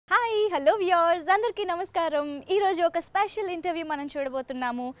Hi hello viewers అందరికీ నమస్కారం. ఈరోజు ఒక స్పెషల్ ఇంటర్వ్యూ మనం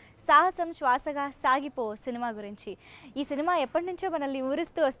చూడబోతున్నాము. సాహసం శ్వాసగా సాగిపో సినిమా గురించి. ఈ సినిమా ఎప్పటి నుంచో మనల్ని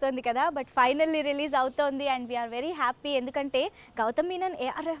ఊరిస్తూ వస్తుంది కదా, బట్ ఫైనల్లీ రిలీజ్ అవుతోంది అండ్ వీఆర్ వెరీ హ్యాపీ. ఎందుకంటే Gautam Menon,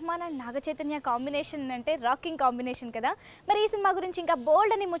 AR Rahman and Naga Chaitanya combination అంటే రాకింగ్ కాంబినేషన్ కదా. మరి ఈ సినిమా గురించి ఇంకా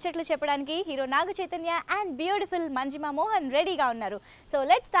బోల్డ్ అని ముచ్చట్లు చెప్పడానికి hero Naga Chaitanya and beautiful Manjima Mohan రెడీగా ఉన్నారు. So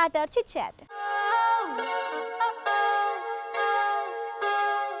let's start our chit chat.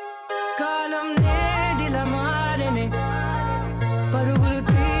 కాలం నేడిల మారనే పరుగులు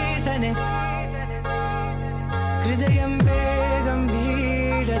తీసనే హృదయం వేగం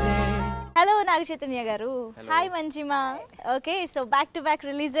వీడదే. హలో నాగ చైతన్య గారు. Hi Manjima. Okay, so back to back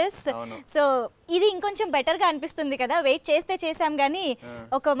releases. So ఇది ఇంకొంచెం బెటర్గా అనిపిస్తుంది కదా, వెయిట్ చేస్తే చేసాం కానీ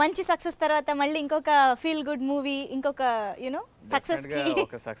ఒక మంచి సక్సెస్ తర్వాత మళ్ళీ ఇంకొక ఫీల్ గుడ్ మూవీ, ఇంకొక యూనో సక్సెస్ కి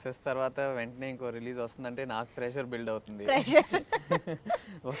ఒక సక్సెస్ తర్వాత వెంటనే ఇంకో రిలీజ్ వస్తుందంటే నాకు ప్రెషర్ బిల్డ్ అవుతుంది.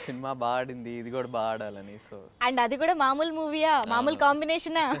 ఒక సినిమా బాగా ఆడింది, ఇది కూడా బాగా ఆడాలని. సో అండ్ అది కూడా మామూలు మూవీయా, మామూలు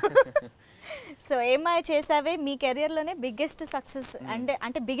కాంబినేషనా? సో ఏమై చేసావే మీ కెరియర్ లోనే బిగ్గెస్ట్ సక్సెస్,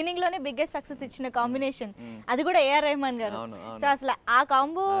 అంటే బిగినింగ్ లోనే బిగ్గెస్ట్ సక్సెస్ ఇచ్చిన కాంబినేషన్, అది కూడా ఏఆర్ రెహమాన్ గారు. సో అసలు ఆ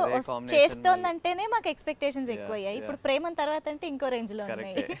కాంబో చేస్తోందంటేనే మాకు ఎక్స్పెక్టేషన్స్ ఎక్కువ అయ్యాయి. ఇప్పుడు ప్రేమ తర్వాత అంటే ఇంకో రేంజ్ లో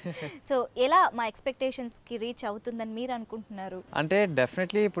ఉన్నాయి. సో ఎలా మా ఎక్స్పెక్టేషన్స్ కి రీచ్ అవుతుందని మీరు అనుకుంటున్నారు? అంటే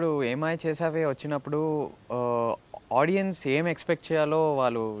డెఫినెట్లీ ఇప్పుడు ఏమై చేసావే వచ్చినప్పుడు ఆడియన్స్ ఏం ఎక్స్పెక్ట్ చేయాలో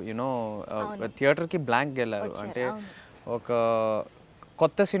వాళ్ళు యూనో థియేటర్కి బ్లాంక్ వెళ్ళారు. అంటే ఒక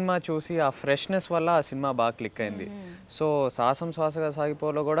కొత్త సినిమా చూసి ఆ ఫ్రెష్నెస్ వల్ల ఆ సినిమా బాగా క్లిక్ అయింది. సో సాహసం శ్వాసగా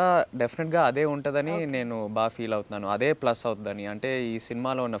సాగిపోలో కూడా డెఫినెట్గా అదే ఉంటుందని నేను బాగా ఫీల్ అవుతున్నాను. అదే ప్లస్ అవుతుందని, అంటే ఈ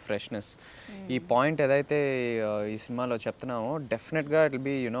సినిమాలో ఉన్న ఫ్రెష్నెస్, ఈ పాయింట్ ఏదైతే ఈ సినిమాలో చెప్తున్నామో డెఫినెట్గా it will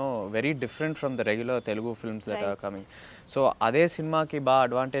be you know very different from the regular Telugu films that are coming. So అదే సినిమాకి బాగా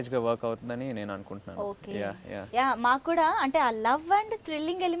అడ్వాంటేజ్గా వర్క్ అవుతుందని నేను అనుకుంటున్నాను. యా, మాకు కూడా అంటే ఆ లవ్ అండ్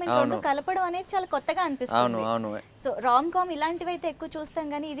థ్రిల్లింగ్ ఎలిమెంట్ రెండు కలపడం అనేది చాలా కొత్తగా అనిపిస్తుంది. అవును. సో రామ్ కామ్ ఇలాంటివి అయితే ఎక్కువ చూస్తాం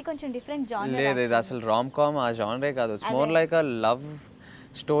కానీ ఇది కొంచెం డిఫరెంట్ జానర్. లేదు, ఇది అసలు రామ్ కామ్ ఆ జానరే కాదు. It's more like a love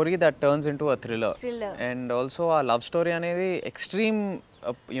story that turns into a thriller. And also ఆ లవ్ స్టోరీ అనేది ఎక్స్ట్రీమ్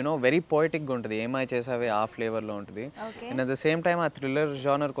యునో వెరీ పోయిటిక్గా ఉంటుంది. ఏమై చేసావే ఆ ఫ్లేవర్లో ఉంటుంది. And at the same time ఆ థ్రిల్లర్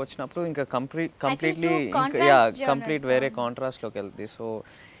జానర్కి వచ్చినప్పుడు ఇంకా కంప్లీట్లీ కంప్లీట్ వేరే కాంట్రాస్ట్లోకి వెళ్తుంది. So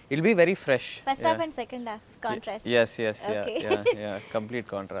it'll be very fresh. First half and second half contrast. Yes, yeah, complete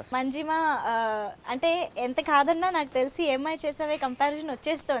contrast. Manjima అంటే ఎంత కాదన్నా నాకు తెలిసి ఏమై చేసావే కంపారిజన్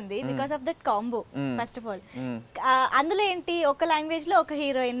వచ్చేస్తుంది because of that combo. First of all అందులో ఏంటి, ఒక లాంగ్వేజ్ లో ఒక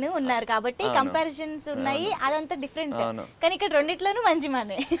హీరోయిన్ ఉన్నారు కాబట్టి కంపారిజన్స్ ఉన్నాయి, అదంతా డిఫరెంట్. కానీ ఇక్కడ రెండిట్లోనూ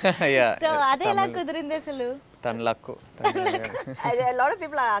మంజిమానే. సో అదే ఎలా కుదిరింది అసలు? తన luck. A lot of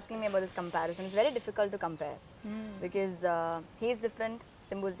people are asking me about this comparison. It's very difficult to compare because he's different,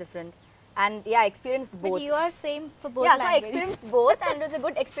 Simbu is different, and yeah, I experienced both. But you are same for both. Yeah, so I experienced both, and it was a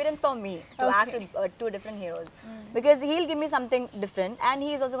good experience for me to act with two different heroes because he'll give me something different, and he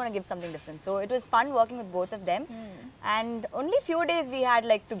is also going to give something different. So it was fun working with both of them, and only few days we had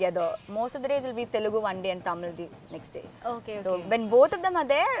like together. Most of the days will be Telugu one day and Tamil the next day. Okay. So when both of them are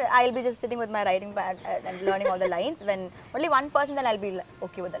there, I'll be just sitting with my writing pad and learning all the lines. When only one person, then I'll be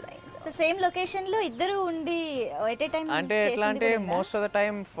okay with the lines. So same location లో ఇద్దరు ఉండి at a time అంటే ఎట్లా అంటే most of the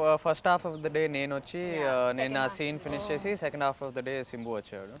time first half of the day నేను వచ్చి నేను ఆ సీన్ ఫినిష్ చేసి second half of the day Simbu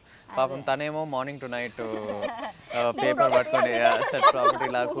వచ్చాడు. పాపం తనేమో మార్నింగ్ టు నైట్ పేపర్ పట్టుకొని సెట్ ప్రాపర్టీ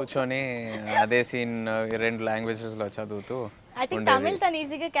లా కూర్చొని అదే సీన్ రెండు లాంగ్వేజెస్ లో చదువుతూ. I think Tamil tan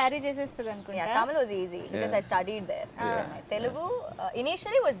easy carry చేసేస్తది అనుకుంటా. Yeah, Tamil was easy because I studied there. Telugu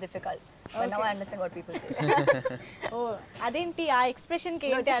initially was difficult, but now I understand what people say. Oh, adenti aa expression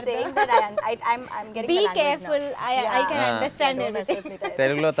ki ఏంటి అర్థం? Saying that I'm getting be the language careful now. I can understand everything.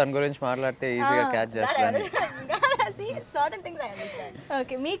 తెలుగులో తన గురించి మాట్లాడితే ఈజీగా catch చేస్తాను. See, certain things I understand.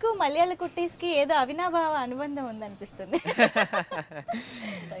 Okay, మీకు మలయాళ కుట్టీస్ కి ఏదో అవినాభావ అనుబంధం ఉందనిపిస్తుంది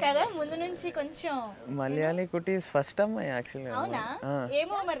కదా ముందు నుంచి కొంచెం. మలయాళీ కుటీస్ ఫస్ట్ అమ్మాయి యాక్చువల్లీ. అవునా?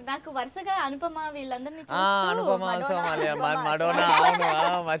 ఏమో మరి నాకు వరుసగా అనుపమ వీళ్ళందరినీ అనుపమ మడోనా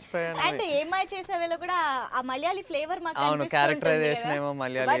మర్చిపోయాను. అంటే ఏమై చేసేవేలో కూడా ఆ మలయాళీ ఫ్లేవర్ మాకు అవును, క్యారెక్టరైజేషన్ ఏమో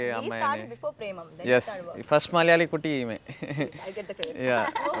మలయాళీ అమ్మాయి. yes, ఫస్ట్ మలయాళీ కుటీ ఈమె.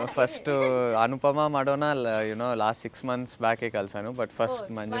 First Anupama Madonna you know last 6 months బ్యాకే కలిసాను, but first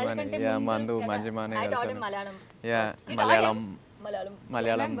మంజిమానే కలిసాను.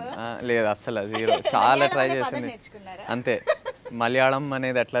 Malayalam లేదు అస్సలు జీరో. చాలా ట్రై చేసింది అంతే. మలయాళం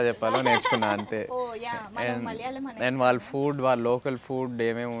అనేది ఎట్లా చెప్పాలో నేర్చుకున్నా అంతే. అండ్ వాళ్ళ ఫుడ్, వాళ్ళ లోకల్ ఫుడ్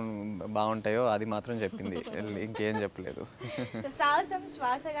ఏమేమి బాగుంటాయో అది మాత్రం చెప్పింది, ఇంకేం చెప్పలేదు. సాహసం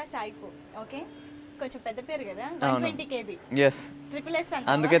శ్వాసగా సాగిపో. ఓకే, కొంచెం పెద్ద పేరు కదా 120 kb ఎస్ ట్రిపుల్ ఎస్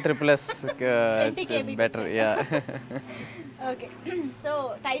అందుకే triple S 20 kb better yeah okay so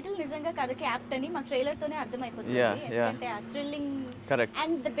title నిజంగా కథకి యాప్ట్ అని మాకు ట్రైలర్ తోనే అర్థమైపోతుంది ఎందుకంటే ఆ thrilling correct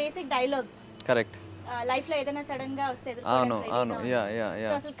and the basic dialogue correct life లో ఏదైనా సడన్ గా వస్తే అవును అవును యా యా యా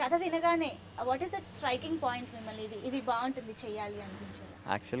సో అసలు కథ వినగానే what is that striking point మిమ్మల్ని ఇది బాగుంటుంది చేయాలి అనిపించింది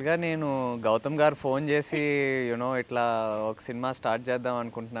యాక్చువల్గా నేను గౌతమ్ గారు ఫోన్ చేసి యూనో ఇట్లా ఒక సినిమా స్టార్ట్ చేద్దాం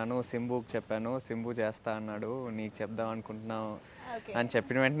అనుకుంటున్నాను సింబుకి చెప్పాను సింబు చేస్తా అన్నాడు నీకు చెప్దాం అనుకుంటున్నావు అని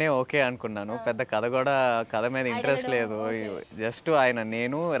చెప్పిన వెంటనే ఓకే అనుకున్నాను పెద్ద కథ కూడా కథ మీద ఇంట్రెస్ట్ లేదు జస్ట్ ఆయన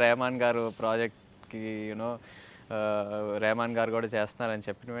నేను రెహమాన్ గారు ప్రాజెక్ట్కి యూనో రెహమాన్ గారు కూడా చేస్తున్నారని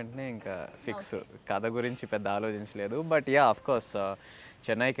చెప్పిన వెంటనే ఇంకా ఫిక్స్ కథ గురించి పెద్ద ఆలోచించలేదు బట్ యా ఆఫ్ కోర్స్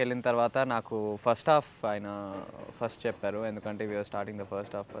చెన్నైకి వెళ్ళిన తర్వాత నాకు ఫస్ట్ హాఫ్ ఆయన ఫస్ట్ చెప్పారు ఎందుకంటే we are starting the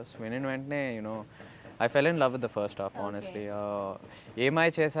first half first వినిన వెంటనే you know I fell in love with the first half honestly ఏమై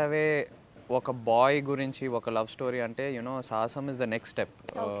చేసావే ఒక బాయ్ గురించి ఒక లవ్ స్టోరీ అంటే యూనో సాహసం ఇస్ ద నెక్స్ట్ స్టెప్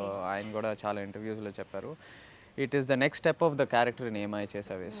ఆయన కూడా చాలా ఇంటర్వ్యూస్లో చెప్పారు it is the next step of the character in ఏమై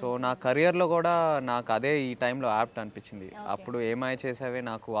చేసావే సో నా కెరియర్లో కూడా నాకు అదే ఈ టైంలో యాప్ట్ అనిపించింది అప్పుడు ఏమై చేసావే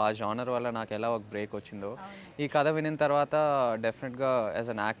నాకు ఆ జానర్ వల్ల నాకు ఎలా ఒక బ్రేక్ వచ్చిందో ఈ కథ వినిన తర్వాత డెఫినెట్గా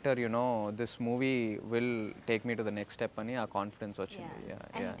as an actor you know this movie will take me to the next step అని ఆ కాన్ఫిడెన్స్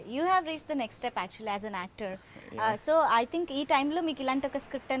వచ్చింది you have reach the next step actually as an actor so I think ఈ టైంలో మీకు ఇలాంటి ఒక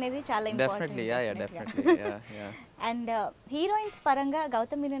స్క్రిప్ట్ అనేది చాలా ఇంపార్టెంట్ అండ్ హీరోయిన్స్ పరంగా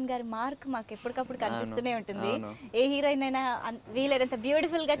గౌతమ్ మీనన్ గారి మార్క్ మాకు ఎప్పటికప్పుడు కనిపిస్తూనే ఉంటుంది ఏ హీరోయిన్ అయినా వీలైనంత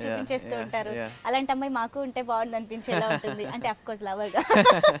బ్యూటిఫుల్ గా చూపించేస్తూ ఉంటారు అలాంటి అమ్మాయి మాకు ఉంటే బాగుంది అనిపించేలా ఉంటుంది అంటే అఫ్ కోర్స్ లవర్ గా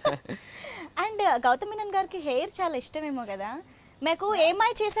అండ్ గౌతమ్ మీనన్ గారికి హెయిర్ చాలా ఇష్టమేమో కదా మీకు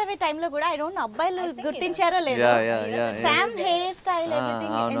ఏమై చేసేవే టైంలో కూడా ఐ డోంట్ నో అబ్బాయిలు గుర్తించారో లేదో సామ్ హెయిర్ స్టైల్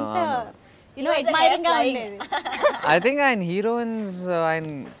ఎవ్రీథింగ్ ఎంత అడ్మైరింగ్ గా ఉండేది ఐ థింక్ ఆయన హీరోయిన్స్ ఆయన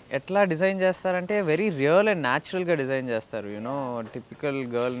ఎట్లా డిజైన్ చేస్తారంటే వెరీ రియల్ అండ్ న్యాచురల్గా డిజైన్ చేస్తారు you know typical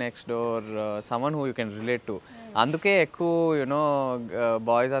girl next door someone who you can relate to అందుకే ఎక్కువ యూనో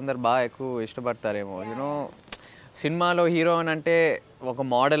బాయ్స్ అందరు బాగా ఎక్కువ ఇష్టపడతారేమో యూనో సినిమాలో హీరోయిన్ అంటే ఒక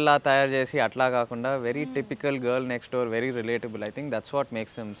మోడల్లా తయారు చేసి అట్లా కాకుండా very typical girl next door very relatable I think that's what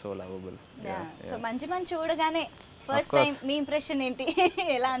makes them so lovable so మంచి చూడగానే ఫస్ట్ టైం మీ ఇంప్రెషన్ ఏంటి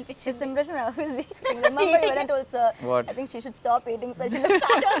ఎలా అనిపించింది His impression was easy. Remember when I told sir, What? I think she should stop eating such a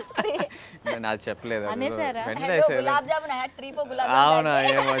on screen. నేను అది చెప్పలేదు అనేసారా? Hello, gulab jamun. I had 3-4 gulab jamun. అవునా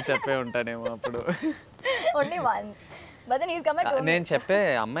ఏమో చెప్పే ఉంటానేమో అప్పుడు Only once. But then he's come and told me. నేను చెప్పే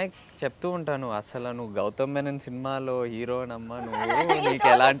అమ్మాయికి చెప్తూ ఉంటాను అసలు నువ్వు గౌతమ్ మేనన్ సినిమాలో హీరోయిన్ అమ్మ నువ్వు నీకు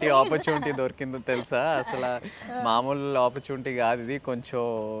ఎలాంటి ఆపర్చునిటీ దొరికిందో తెలుసా అసలు మామూలు ఆపర్చునిటీ కాదు ఇది కొంచెం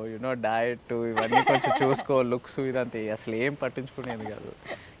యూనో డయట్ ఇవన్నీ కొంచెం చూసుకో లుక్స్ ఇదంతా అసలు ఏం పట్టించుకునేది కాదు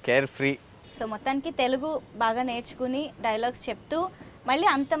కేర్ ఫ్రీ సో మొత్తానికి తెలుగు బాగా నేర్చుకుని డైలాగ్స్ చెప్తూ మళ్ళీ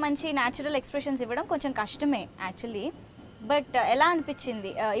అంత మంచి న్యాచురల్ ఎక్స్ప్రెషన్స్ ఇవ్వడం కొంచెం కష్టమే యాక్చువల్లీ బట్ ఎలా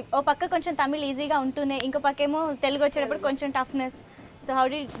అనిపించింది ఓ పక్క కొంచెం తమిళ్ ఈజీగా ఉంటూనే ఇంకో పక్క ఏమో తెలుగు వచ్చేటప్పుడు కొంచెం toughness so how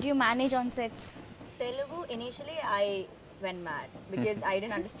did you manage on sets Telugu, initially I went mad because I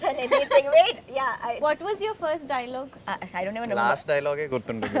didn't understand anything. Wait, yeah. What was your first dialogue I don't even remember. Last డైలాగే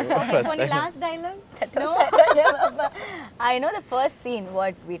గుర్తుండదు కొన్ని last dialogue I don't remember. I know the first scene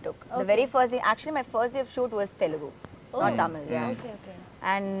what we took. The very first scene. Actually, my first day of shoot was Telugu, not Tamil. Yeah. okay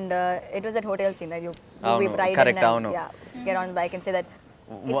And it was that hotel scene that you Avunu, ride correct, in and avunu. get on the bike and say that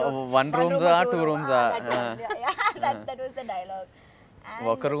one rooms or two rooms that was the dialogue.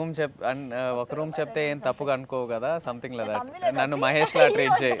 ఒక room చెప్తే ఏం తప్పుగా అనుకోవు కదా something like that నన్ను మహేష్ లా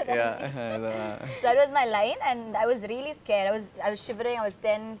treat చేయి That was my line and I was really scared. I was shivering, I was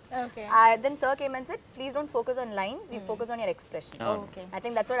tense. Okay. Then sir came and said, please don't focus on lines, you focus on your expression. Okay. I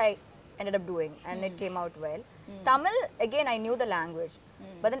think that's what I ended up doing and it came out well. Tamil, again I knew the language,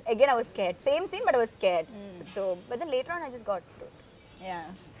 but then again I was scared. Same scene but I was scared. So, but then later on I just got to it. Yeah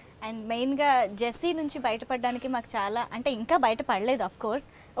and మెయిన్గా Jessie నుంచి బయటపడడానికి మాకు చాలా అంటే ఇంకా బయటపడలేదు of course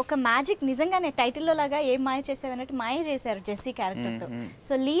ఒక magic నిజంగానే టైటిల్లో లాగా ఏం మాయ చేసావన్నట్టు మాయ చేశారు జెస్సీ క్యారెక్టర్తో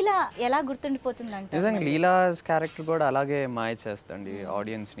సో లీలా ఎలా గుర్తుండిపోతుందంటే నిజంగా లీలాస్ క్యారెక్టర్ కూడా అలాగే మాయ చేస్తండి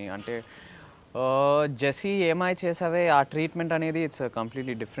ఆడియన్స్ని అంటే జెస్సీ ఏమై చేసావే ఆ ట్రీట్మెంట్ అనేది it's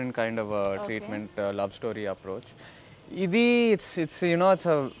completely different kind of treatment love story approach ఇది it's you know it's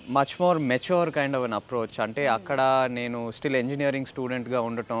much more mature kind of an approach అంటే అక్కడ నేను స్టిల్ ఇంజనీరింగ్ స్టూడెంట్గా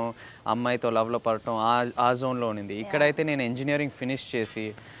ఉండటం అమ్మాయితో లవ్లో పడటం ఆ జోన్లో ఉన్నింది ఇక్కడైతే నేను ఇంజనీరింగ్ ఫినిష్ చేసి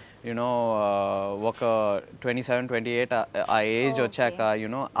యునో ఒక 27-28 ఆ ఏజ్ వచ్చాక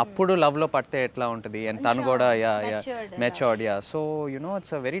యునో అప్పుడు లవ్లో పడితే ఎట్లా ఉంటుంది అండ్ తను కూడా matured so you know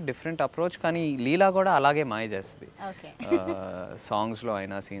it's a very different approach కానీ లీలా కూడా అలాగే మాయ చేస్తుంది సాంగ్స్లో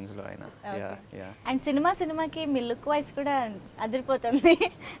అయినా సీన్స్లో అయినా అండ్ సినిమాకి మీ లుక్ వైజ్ కూడా అదిరిపోతుంది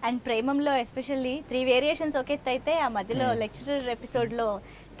అండ్ ప్రేమంలో ఎస్పెషల్లీ 3 వేరియేషన్స్ ఒకే అయితే ఆ మధ్యలో లెక్చరర్ ఎపిసోడ్లో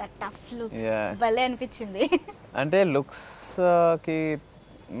టఫ్ లుక్స్ భలే అనిపించింది. అంటే లుక్స్కి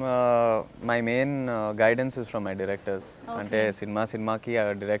my main guidance is from my directors. అంటే సినిమాకి ఆ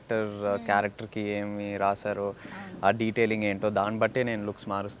డైరెక్టర్ క్యారెక్టర్కి ఏమి రాశారో ఆ డీటెయిలింగ్ ఏంటో దాన్ని బట్టే నేను లుక్స్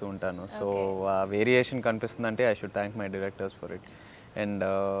మారుస్తూ ఉంటాను. సో ఆ variation కనిపిస్తుందంటే I should thank my directors for it. And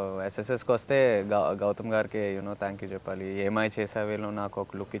ఎస్ఎస్ఎస్కి వస్తే గౌతమ్ గారికి యూనో థ్యాంక్ యూ చెప్పాలి. ఏమై చేసావేలో నాకు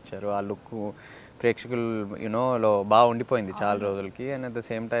ఒక లుక్ ఇచ్చారు. ఆ లుక్ ప్రేక్షకులు యూనోలో బాగా ఉండిపోయింది చాలా రోజులకి. And at the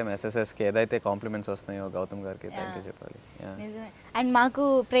same time ఎస్ఎస్ఎస్కి ఏదైతే కాంప్లిమెంట్స్ వస్తున్నాయో గౌతమ్ గారికి థ్యాంక్ యూ చెప్పాలి. అండ్ మాకు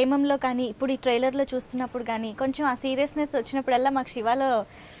ప్రేమంలో కానీ ఇప్పుడు ఈ ట్రైలర్లో చూస్తున్నప్పుడు కానీ కొంచెం ఆ సీరియస్నెస్ వచ్చినప్పుడల్లా మాకు శివాలో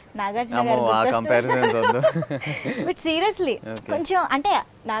నాగార్జున గారు బట్ సీరియస్లీ కొంచెం అంటే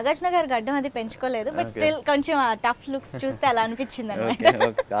నాగార్జున గారు గడ్డం అది పెంచుకోలేదు బట్ స్టిల్ కొంచెం ఆ టఫ్ లుక్స్ చూస్తే అలా అనిపించింది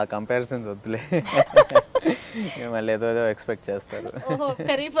అనమాట. ఆ కంపారిజన్స్ వద్దులే మళ్ళీ ఏదో ఎక్స్పెక్ట్ చేస్తారు.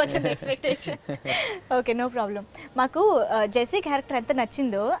 పెరిగిపోతుంది ఎక్స్పెక్టేషన్. Okay no problem. మాకు జెస్సీ క్యారెక్టర్ ఎంత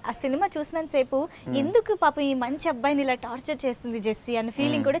నచ్చిందో ఆ సినిమా చూసినంతసేపు ఎందుకు పాపం ఈ మంచి అబ్బాయిని ఇలా టార్చర్ చేస్తుంది జెస్సీ అనే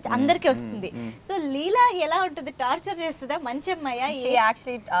ఫీలింగ్ కూడా అందరికీ వస్తుంది. సో లీలా ఎలా ఉంటుంది, టార్చర్ చేస్తుందా, మంచి అమ్మాయా?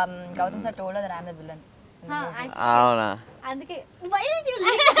 Gautam sir told her that I'm the villain. అవునా? అందుకే why did you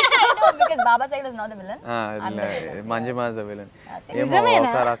leave? No, because Baba Sahil is not the villain. Manjima is the villain. ఏమో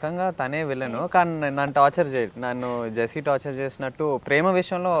ఒక రకంగా తనే విలన్ కానీ నన్ను టార్చర్ చేయడు. నన్ను జెస్సీ టార్చర్ చేసినట్టు ప్రేమ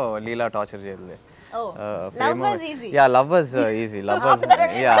విషయంలో లీలా టార్చర్ చేయలేదు. Love was easy.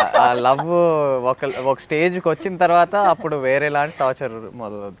 లవ్ ఒక స్టేజ్కి వచ్చిన తర్వాత అప్పుడు వేరేలాంటి టార్చర్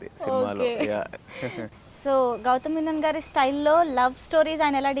మొదలవుద్ది సినిమాలో. సో గౌతమ్ మీనన్ గారి స్టైల్లో లవ్ స్టోరీస్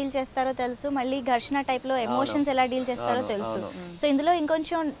ఆయన ఎలా డీల్ చేస్తారో తెలుసు, మళ్ళీ ఘర్షణ టైప్లో ఎమోషన్స్ ఎలా డీల్ చేస్తారో తెలుసు. సో ఇందులో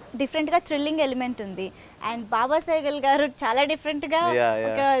ఇంకొంచెం డిఫరెంట్గా థ్రిల్లింగ్ ఎలిమెంట్ ఉంది. అండ్ బాబా సైగల్ గారు చాలా డిఫరెంట్గా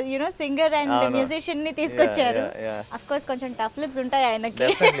ఒక యూనో సింగర్ అండ్ మ్యూజిషియన్ ని తీసుకొచ్చారు. అఫ్ కోర్స్ కొంచెం టఫ్ లుక్స్ ఉంటాయి ఆయనకి.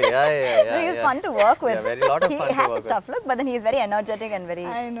 He's fun to work with. Very lot of fun he has a tough look, but then he's very energetic and very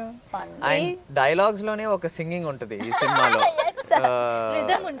fun. And dialogues లోనే ఒక singing ఉంటుంది ఈ సినిమాలో.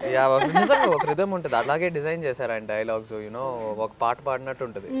 నిజంగా ఒక రిథమ్ ఉంటుంది. అలాగే డిజైన్ చేశారు ఆయన డైలాగ్స్. యూనో ఒక పాట పాడినట్టు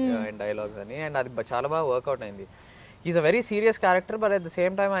ఉంటుంది ఆయన డైలాగ్స్ అని. అండ్ అది చాలా బాగా వర్కౌట్ అయింది. Is a very serious character but at the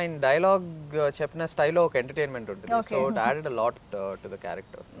same time ఆయన డైలాగ్ చెప్పిన స్టైల్లో ఒక ఎంటర్టైన్మెంట్ ఉంటుంది. So it added a lot to the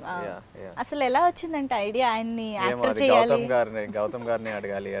character. అసలు ఎలా వచ్చిందంటే ఐడియా ఆయన్ని యాక్టర్ చేయాలి? గౌతమ్ గారిని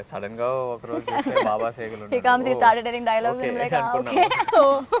అడగాలి. సడన్ గా ఒక రోజు చూస్తే బాబా సేగులు he comes, he started telling dialogues and like okay.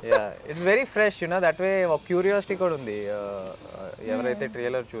 Yeah, it's very fresh, you know, that way. ఒక క్యూరియాసిటీ కూడా ఉంది. ఎవరైతే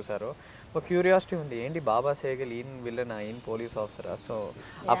ట్రైలర్ చూసారో ఒక క్యూరియాసిటీ ఉంది, ఏంటి బాబా సేగల్ ఈయన విలన్ ఈయన పోలీస్ ఆఫీసరా? సో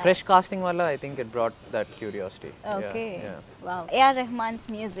ఆ ఫ్రెష్ కాస్టింగ్ వల్ల I think it brought that curiosity. Okay wow. AR Rahman's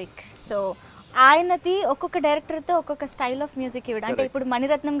music. So ఆయనది ఒక్కొక్క డైరెక్టర్తో ఒక్కొక్క స్టైల్ ఆఫ్ మ్యూజిక్ ఇవ్వడం. అంటే ఇప్పుడు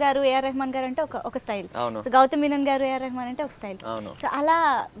మణిరత్నం గారు ఏఆర్ రెహమాన్ గారు అంటే ఒక స్టైల్, సో గౌతమ్ మీనన్ గారు ఏఆర్ రెహమాన్ అంటే ఒక స్టైల్. సో అలా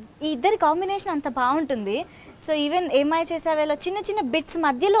ఈ ఇద్దరి కాంబినేషన్ అంత బాగుంటుంది. సో ఈవెన్ ఏమై చేసావేలో చిన్న చిన్న బిట్స్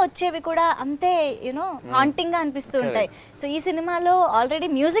మధ్యలో వచ్చేవి కూడా అంతే యూనో హాంటింగ్ గా అనిపిస్తూ ఉంటాయి. సో ఈ సినిమాలో ఆల్రెడీ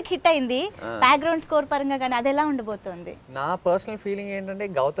మ్యూజిక్ హిట్ అయింది, బ్యాక్గ్రౌండ్ స్కోర్ పరంగా కానీ అది ఎలా ఉండబోతుంది? నా పర్సనల్ ఫీలింగ్ ఏంటంటే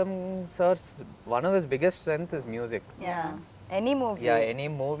Gautam sirs one of his biggest strength is music. Any movie. Yeah, any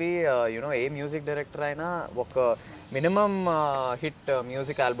movie, you know, A music director అయినా ఒక మినిమం హిట్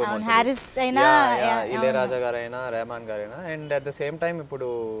మ్యూజిక్ ఆల్బమ్ ఉంటుంది. హారిస్ అయినా, ఇళయరాజా గారైనా, రెహమాన్ గారైనా. And at the same time ఇప్పుడు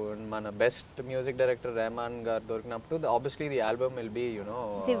మన బెస్ట్ మ్యూజిక్ డైరెక్టర్ రెహమాన్ గారు దొరికినప్పుడు obviously the album will be you know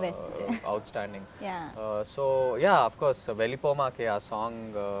out standing. So yeah of course వెళ్ళిపోమాకే ఆ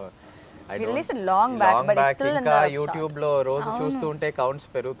సాంగ్ long back ఇంకా యూట్యూబ్ లో రోజు చూస్తూ ఉంటే కౌంట్స్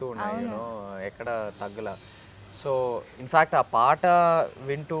పెరుగుతూ ఉన్నాయి, యూనో ఎక్కడ తగ్గల. సో ఇన్ఫ్యాక్ట్ ఆ పాట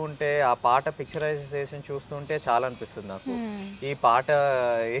వింటూ ఉంటే, ఆ పాట పిక్చరైజేషన్ చూస్తుంటే చాలా అనిపిస్తుంది నాకు.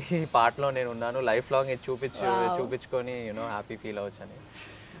 ఈ పాటలో నేను ఉన్నాను, లైఫ్ లాంగ్ ఇది చూపించుకొని యూనో హ్యాపీ ఫీల్ అవ్వచ్చు అని.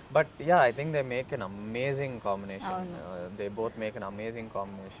 But yeah I think they make an amazing combination. They both make an amazing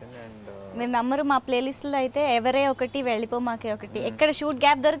combination. And మీరు నమ్మరు, మా ప్లేలిస్ట్లో అయితే ఎవరే ఒకటి వెళ్ళిపో మాకే ఒకటి, ఎక్కడ షూట్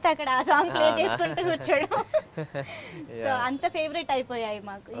గ్యాప్ దొరికితే అక్కడ ఆ సాంగ్ ప్లే చేసుకుంటూ కూర్చోడం. సో అంత ఫేవరెట్ అయిపోయాయి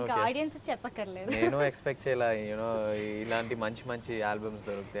మాకు, ఇంకా ఆడియన్స్ చెప్పక్కర్లేదు. నేను ఎక్స్పెక్ట్ చేయాల యూనో ఇలాంటి మంచి ఆల్బమ్స్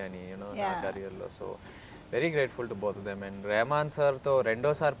దొరుకుతాయని యూనో నా కెరియర్లో. So very grateful to both them. And Rahman సార్తో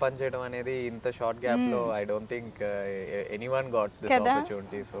రెండోసారి పనిచేయడం అనేది ఇంత షార్ట్ గ్యాప్లో I don't think anyone got this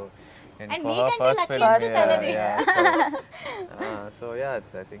opportunity. So and for her first film, so yeah,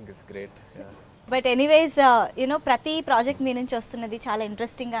 I think it's great. But anyways you know ప్రతి project మీ నుంచి వస్తున్నది చాలా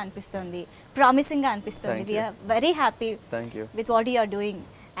ఇంట్రెస్టింగ్గా అనిపిస్తుంది, ప్రామిసింగ్గా అనిపిస్తుంది. We are very happy with what you are doing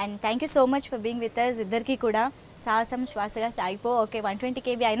and thank you so much for being with us. ఇద్దరికి కూడా సాహసం శ్వాసగా సాగిపో. ఓకే 120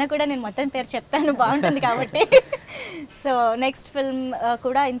 kb అయినా కూడా నేను మొత్తం పేరు చెప్తాను, బాగుంటుంది కాబట్టి. సో నెక్స్ట్ ఫిల్మ్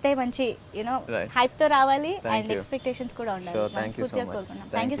కూడా ఇంతే మంచి యూనో హైప్తో రావాలి అండ్ ఎక్స్పెక్టేషన్స్ కూడా ఉండాలి. మనస్ఫూర్తిగా కోరుకున్నాం.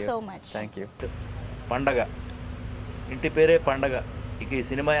 Thank you so much. పండగ, ఇంటి పేరే పండగ. ఇక ఈ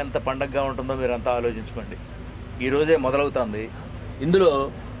సినిమా ఎంత పండగగా ఉంటుందో మీరు అంతా ఆలోచించుకోండి. ఈరోజే మొదలవుతుంది. ఇందులో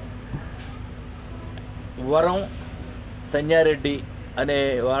వరం, తన్యారెడ్డి అనే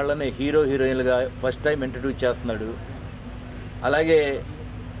వాళ్ళని హీరోయిన్లుగా ఫస్ట్ టైం ఇంట్రడ్యూస్ చేస్తున్నాడు. అలాగే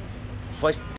ఫస్ట్